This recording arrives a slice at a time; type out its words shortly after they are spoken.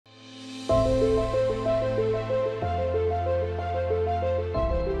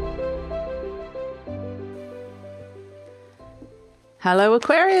Hello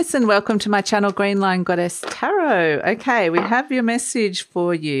Aquarius and welcome to my channel GreenLion Goddess Tarot. Okay, we have your message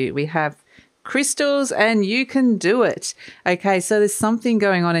for you. We have crystals and you can do it. Okay, so there's something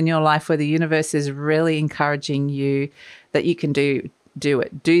going on in your life where the universe is really encouraging you that you can do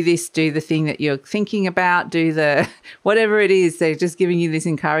it. Do this, do the thing that you're thinking about, do the whatever it is. They're just giving you this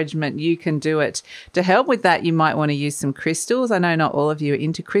encouragement. You can do it. To help with that, you might want to use some crystals. I know not all of you are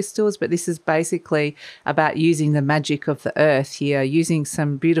into crystals, but this is basically about using the magic of the earth here, using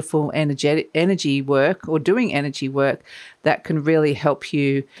some beautiful energy work or doing energy work that can really help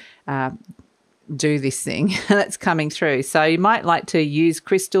you do this thing that's coming through. So you might like to use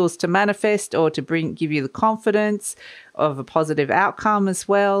crystals to manifest or to give you the confidence of a positive outcome as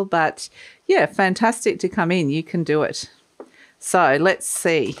well. But yeah, fantastic to come in. You can do it. So let's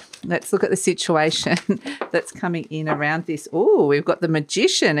see. Let's look at the situation that's coming in around this. Oh, we've got the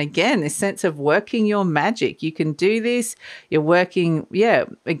Magician again, this sense of working your magic. You can do this. You're working, yeah,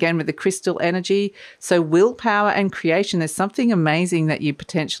 again with the crystal energy. So willpower and creation. There's something amazing that you're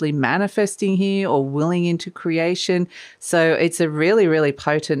potentially manifesting here or willing into creation. So it's a really, really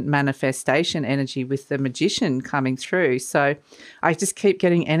potent manifestation energy with the Magician coming through. So I just keep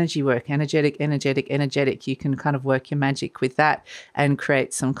getting energy work, energetic, energetic, energetic. You can kind of work your magic with that and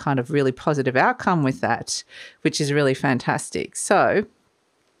create some kind of really positive outcome with that, which is really fantastic. So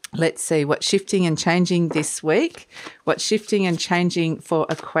let's see what's shifting and changing this week. What's shifting and changing for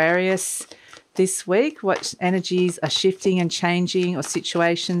Aquarius this week? What energies are shifting and changing or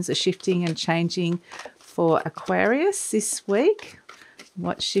situations are shifting and changing for Aquarius this week?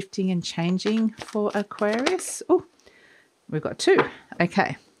 What's shifting and changing for Aquarius? Oh, we've got two.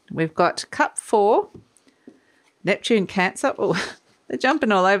 Okay, we've got Cup 4, Neptune, Cancer. Oh, they're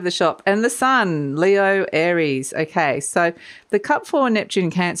jumping all over the shop. And the Sun, Leo, Aries. Okay, so the Cup 4 Neptune,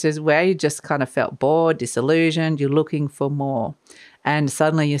 Cancer is where you just kind of felt bored, disillusioned, you're looking for more. And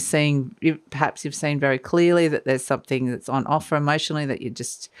suddenly you're seeing, perhaps you've seen very clearly that there's something that's on offer emotionally that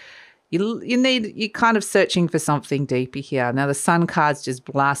you're kind of searching for something deeper here. Now the Sun card's just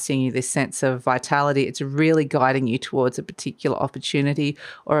blasting you this sense of vitality. It's really guiding you towards a particular opportunity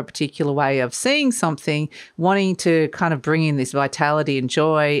or a particular way of seeing something, wanting to kind of bring in this vitality and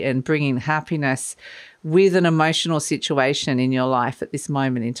joy and bring in happiness with an emotional situation in your life at this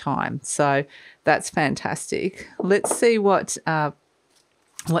moment in time. So that's fantastic. Let's see what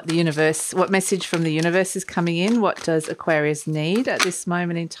message from the universe is coming in. What does Aquarius need at this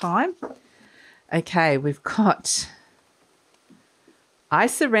moment in time? Okay, we've got, I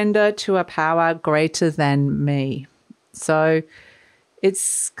surrender to a power greater than me. So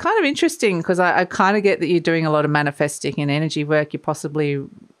it's kind of interesting because I kind of get that you're doing a lot of manifesting and energy work. You're possibly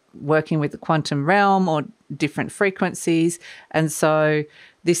working with the quantum realm or different frequencies. And so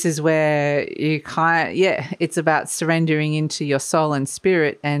this is where you it's about surrendering into your soul and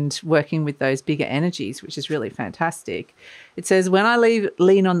spirit and working with those bigger energies, which is really fantastic. It says, when I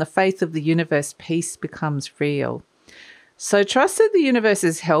lean on the faith of the universe, peace becomes real. So trust that the universe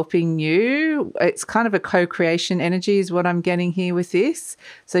is helping you. It's kind of a co-creation energy is what I'm getting here with this.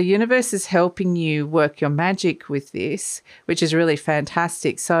 So universe is helping you work your magic with this, which is really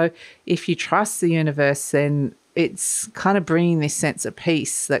fantastic. So if you trust the universe, then it's kind of bringing this sense of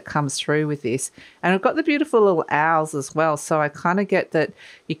peace that comes through with this. And I've got the beautiful little owls as well. So I kind of get that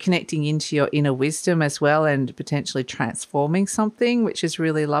you're connecting into your inner wisdom as well and potentially transforming something, which is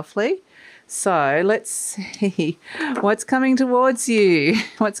really lovely. So let's see what's coming towards you.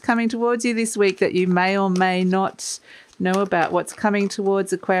 What's coming towards you this week that you may or may not know about. What's coming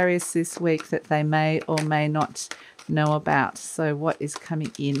towards Aquarius this week that they may or may not know about. So what is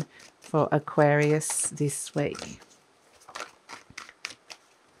coming in for Aquarius this week?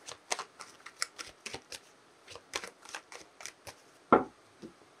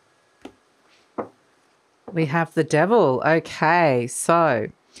 We have the Devil. Okay, so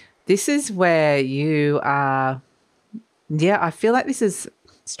this is where you are, I feel like this is,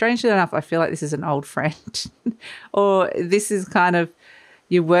 strangely enough, I feel like this is an old friend or this is kind of,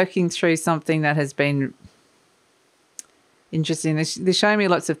 you're working through something that has been interesting. They're showing me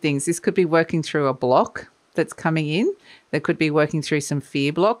lots of things. This could be working through a block that's coming in. They could be working through some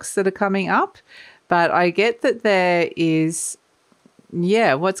fear blocks that are coming up. But I get that there is,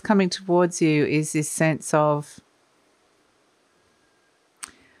 what's coming towards you is this sense of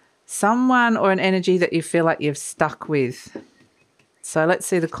someone or an energy that you feel like you've stuck with. So let's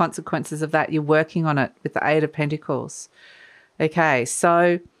see the consequences of that. You're working on it with the Eight of Pentacles. Okay,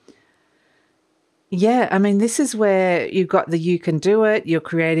 so Yeah, I mean, this is where you've got the you can do it. You're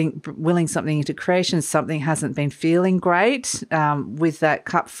creating, willing something into creation. Something hasn't been feeling great. With that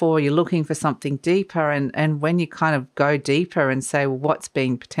cup 4, you're looking for something deeper. And when you kind of go deeper and say, well, what's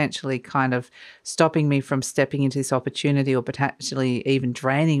been potentially kind of stopping me from stepping into this opportunity or potentially even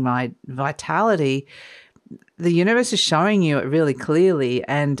draining my vitality, the universe is showing you it really clearly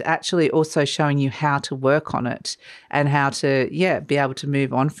and actually also showing you how to work on it and how to, be able to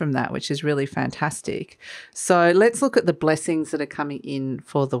move on from that, which is really fantastic. So let's look at the blessings that are coming in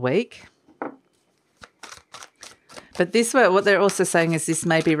for the week. But this, what they're also saying is this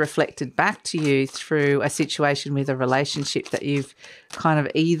may be reflected back to you through a situation with a relationship that you've kind of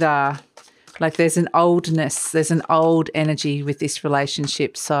either... Like there's an oldness, there's an old energy with this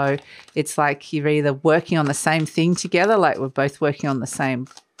relationship. So it's like you're either working on the same thing together, like we're both working on the same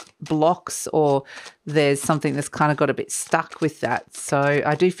blocks, or there's something that's kind of got a bit stuck with that. So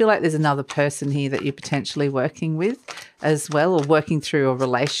I do feel like there's another person here that you're potentially working with as well, or working through a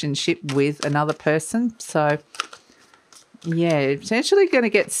relationship with another person. So yeah, you're potentially going to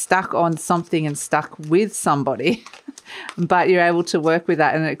get stuck on something and stuck with somebody. But you're able to work with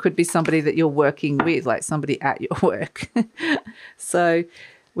that, and it could be somebody that you're working with, like somebody at your work. So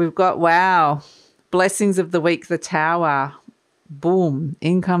we've got, wow, blessings of the week, the Tower. Boom,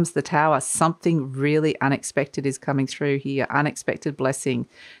 in comes the Tower. Something really unexpected is coming through here. Unexpected blessing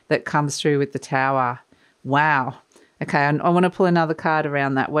that comes through with the Tower. Wow. Okay, I want to pull another card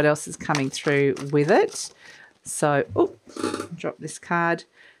around that. What else is coming through with it? So, drop this card.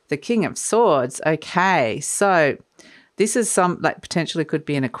 The King of Swords. Okay, so... this is potentially could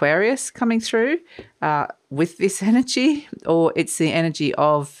be an Aquarius coming through with this energy, or it's the energy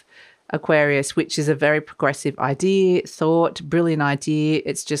of Aquarius, which is a very progressive idea, thought, brilliant idea.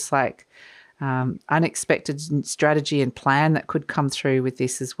 It's just like unexpected strategy and plan that could come through with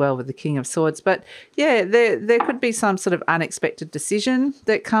this as well, with the King of Swords. But yeah, there could be some sort of unexpected decision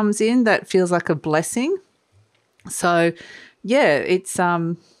that comes in that feels like a blessing. So yeah, it's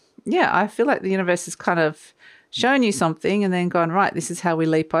I feel like the universe is kind of shown you something and then gone, right, this is how we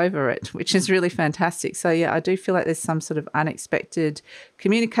leap over it, which is really fantastic. So yeah, I do feel like there's some sort of unexpected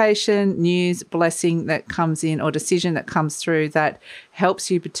communication, news, blessing that comes in, or decision that comes through that helps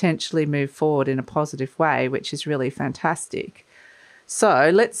you potentially move forward in a positive way, which is really fantastic.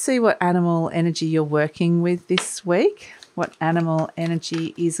 So let's see what animal energy you're working with this week. What animal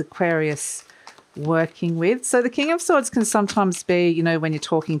energy is Aquarius working with? So the King of Swords can sometimes be, when you're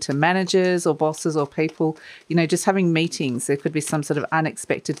talking to managers or bosses or people, just having meetings. There could be some sort of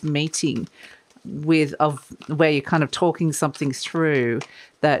unexpected meeting where you're kind of talking something through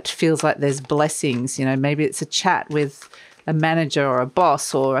that feels like there's blessings. Maybe it's a chat with a manager or a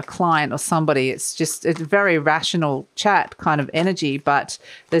boss or a client or somebody. It's just a very rational chat kind of energy, but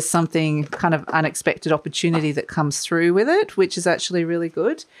there's something kind of unexpected opportunity that comes through with it, which is actually really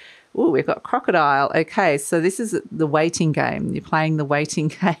good. Oh, we've got crocodile. Okay, so this is the waiting game. You're playing the waiting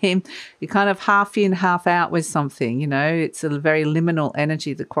game. You're kind of half in, half out with something, It's a very liminal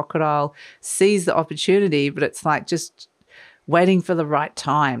energy. The crocodile sees the opportunity, but it's like just waiting for the right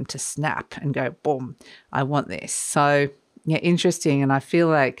time to snap and go, boom, I want this. So, yeah, interesting. And I feel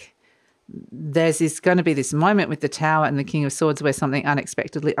like there's going to be this moment with the Tower and the King of Swords where something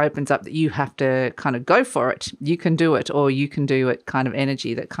unexpectedly opens up that you have to kind of go for it. You can do it, or you can do it kind of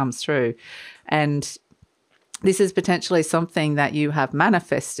energy that comes through. And this is potentially something that you have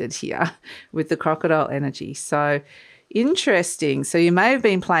manifested here with the crocodile energy. So interesting. So you may have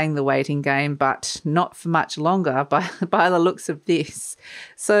been playing the waiting game, but not for much longer by the looks of this.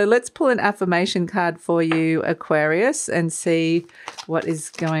 So let's pull an affirmation card for you, Aquarius, and see what is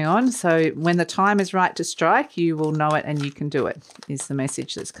going on. So when the time is right to strike, you will know it and you can do it, is the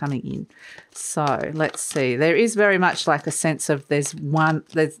message that's coming in. So let's see. There is very much like a sense of there's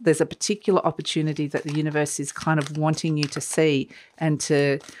a particular opportunity that the universe is kind of wanting you to see and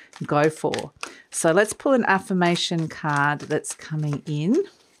to go for. So let's pull an affirmation card that's coming in.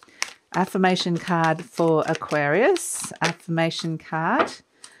 Affirmation card for Aquarius. Affirmation card.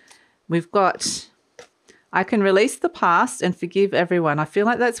 We've got, I can release the past and forgive everyone. I feel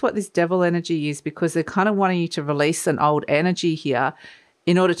like that's what this devil energy is, because they're kind of wanting you to release an old energy here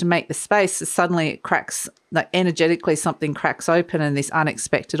in order to make the space. So suddenly it cracks, like energetically something cracks open and this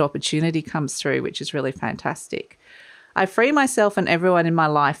unexpected opportunity comes through, which is really fantastic. I free myself and everyone in my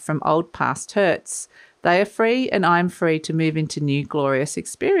life from old past hurts. They are free and I'm free to move into new glorious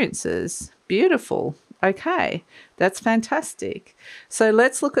experiences. Beautiful. Okay, that's fantastic. So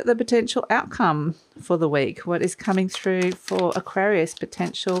let's look at the potential outcome for the week. What is coming through for Aquarius?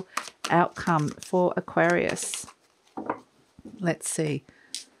 Potential outcome for Aquarius. Let's see.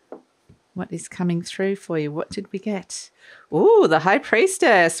 What is coming through for you? What did we get? Oh, the High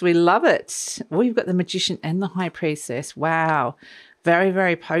Priestess. We love it. We've got the Magician and the High Priestess. Wow. Very,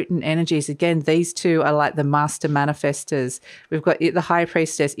 very potent energies. Again, these two are like the master manifestors. We've got the High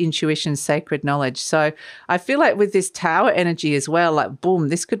Priestess, intuition, sacred knowledge. So I feel like with this Tower energy as well, like boom,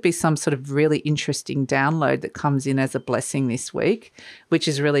 this could be some sort of really interesting download that comes in as a blessing this week, which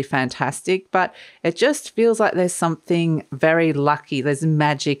is really fantastic. But it just feels like there's something very lucky. There's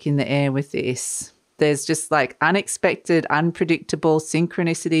magic in the air with this. There's just like unexpected, unpredictable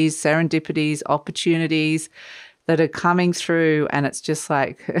synchronicities, serendipities, opportunities that are coming through, and it's just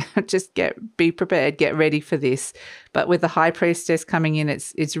like, be prepared, get ready for this. But with the High Priestess coming in,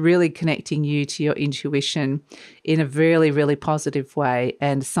 it's really connecting you to your intuition in a really, really positive way,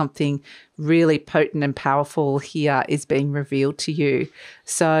 and something really potent and powerful here is being revealed to you.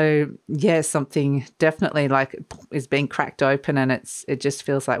 So yeah, something definitely like is being cracked open, and it just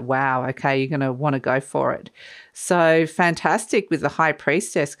feels like, wow, okay, you're going to want to go for it. So fantastic with the High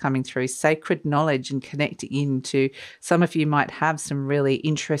Priestess coming through, sacred knowledge and connecting into, some of you might have some really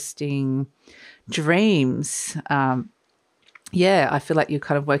interesting dreams. Yeah, I feel like you're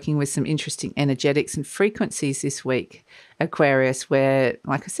kind of working with some interesting energetics and frequencies this week, Aquarius, where,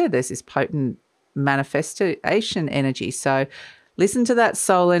 like I said, there's this potent manifestation energy. So listen to that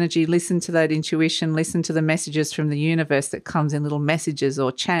soul energy, listen to that intuition, listen to the messages from the universe that comes in little messages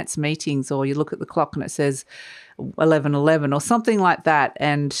or chance meetings, or you look at the clock and it says 11:11 or something like that,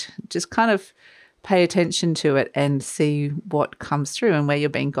 and just kind of pay attention to it and see what comes through and where you're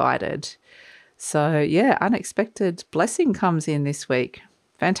being guided. So yeah, unexpected blessing comes in this week.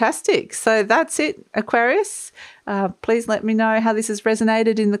 Fantastic. So that's it, Aquarius. Please let me know how this has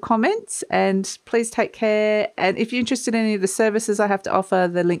resonated in the comments, and please take care. And if you're interested in any of the services I have to offer,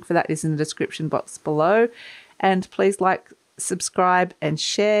 the link for that is in the description box below. And please like, subscribe and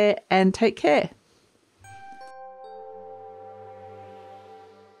share, and take care.